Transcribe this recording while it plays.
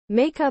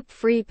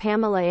Makeup-free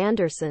Pamela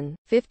Anderson,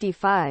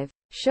 55,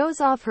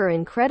 shows off her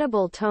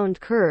incredible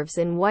toned curves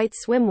in white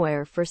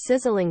swimwear for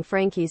Sizzling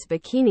Frankie's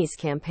Bikinis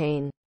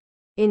campaign.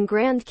 In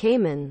Grand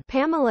Cayman,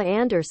 Pamela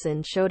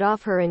Anderson showed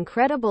off her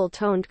incredible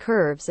toned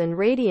curves and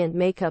radiant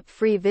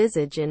makeup-free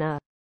visage in a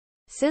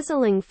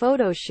sizzling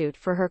photoshoot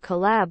for her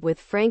collab with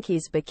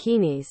Frankie's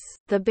Bikinis.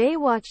 The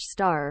Baywatch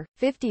star,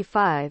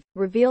 55,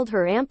 revealed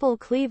her ample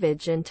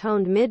cleavage and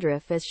toned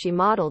midriff as she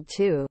modeled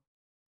two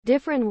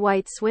different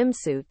white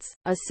swimsuits,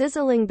 a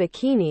sizzling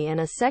bikini and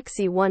a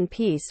sexy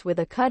one-piece with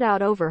a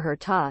cutout over her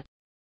taut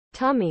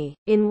tummy.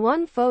 In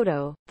one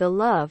photo, the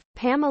Love,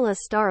 Pamela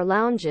star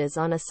lounges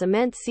on a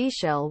cement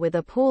seashell with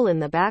a pool in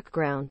the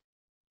background.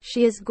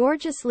 She is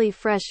gorgeously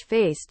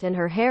fresh-faced and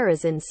her hair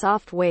is in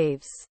soft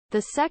waves.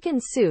 The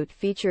second suit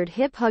featured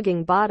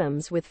hip-hugging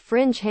bottoms with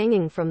fringe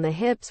hanging from the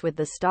hips with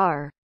the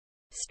star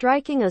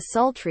striking a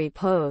sultry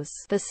pose.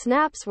 The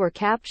snaps were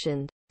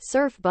captioned,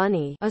 "Surf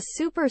Bunny," a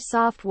super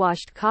soft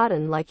washed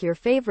cotton like your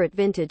favorite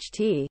vintage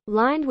tee,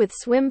 lined with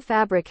swim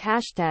fabric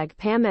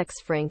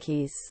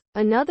 #PamXFrankies.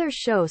 Another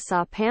show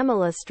saw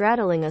Pamela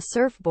straddling a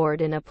surfboard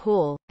in a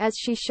pool, as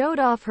she showed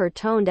off her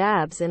toned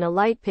abs in a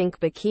light pink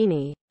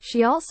bikini.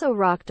 She also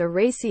rocked a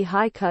racy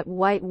high-cut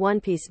white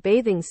one-piece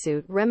bathing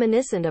suit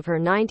reminiscent of her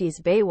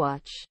 90s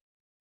Baywatch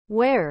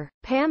wear.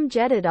 Pam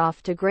jetted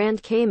off to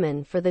Grand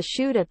Cayman for the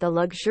shoot at the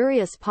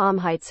luxurious Palm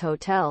Heights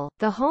Hotel.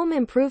 The home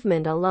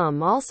improvement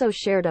alum also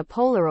shared a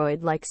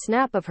Polaroid-like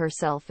snap of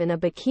herself in a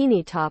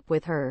bikini top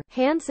with her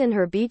hands in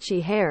her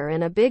beachy hair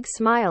and a big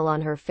smile on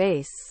her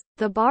face.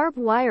 The barbed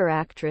wire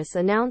actress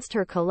announced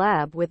her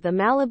collab with the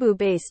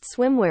Malibu-based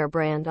swimwear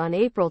brand on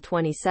April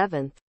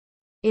 27.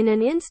 In an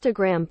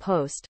Instagram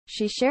post,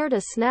 she shared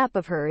a snap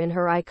of her in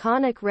her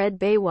iconic red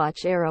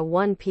Baywatch-era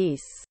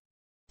one-piece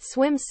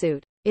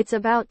swimsuit. "It's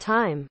about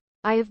time.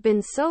 I have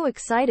been so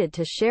excited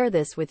to share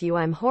this with you.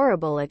 I'm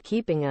horrible at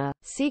keeping a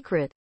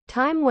secret.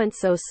 Time went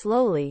so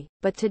slowly,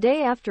 but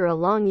today after a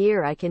long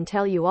year I can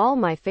tell you all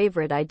my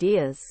favorite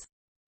ideas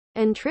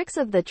and tricks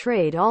of the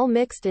trade all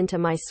mixed into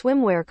my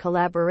swimwear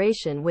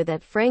collaboration with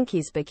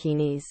 @Frankie's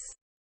Bikinis."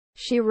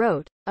 She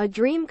wrote, "A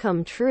dream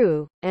come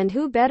true, and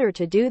who better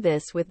to do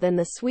this with than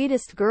the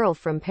sweetest girl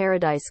from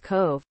Paradise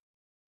Cove,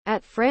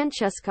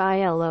 @Francesca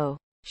ILO.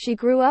 She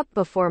grew up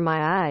before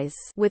my eyes.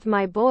 With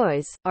my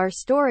boys, our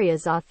story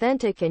is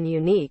authentic and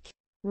unique,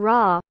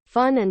 raw,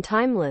 fun and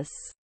timeless."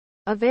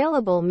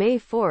 Available May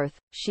 4,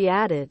 she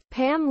added.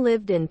 Pam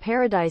lived in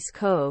Paradise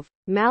Cove,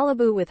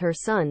 Malibu with her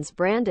sons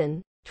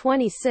Brandon,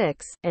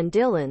 26, and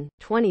Dylan,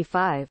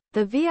 25.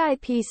 The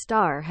VIP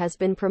star has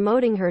been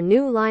promoting her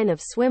new line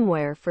of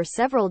swimwear for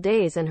several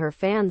days and her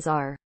fans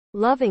are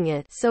loving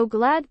it. "So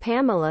glad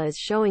Pamela is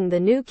showing the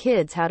new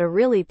kids how to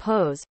really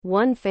pose,"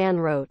 one fan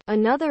wrote.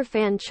 Another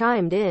fan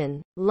chimed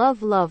in,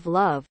 "Love, love,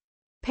 love.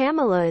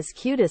 Pamela is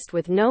cutest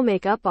with no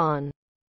makeup on."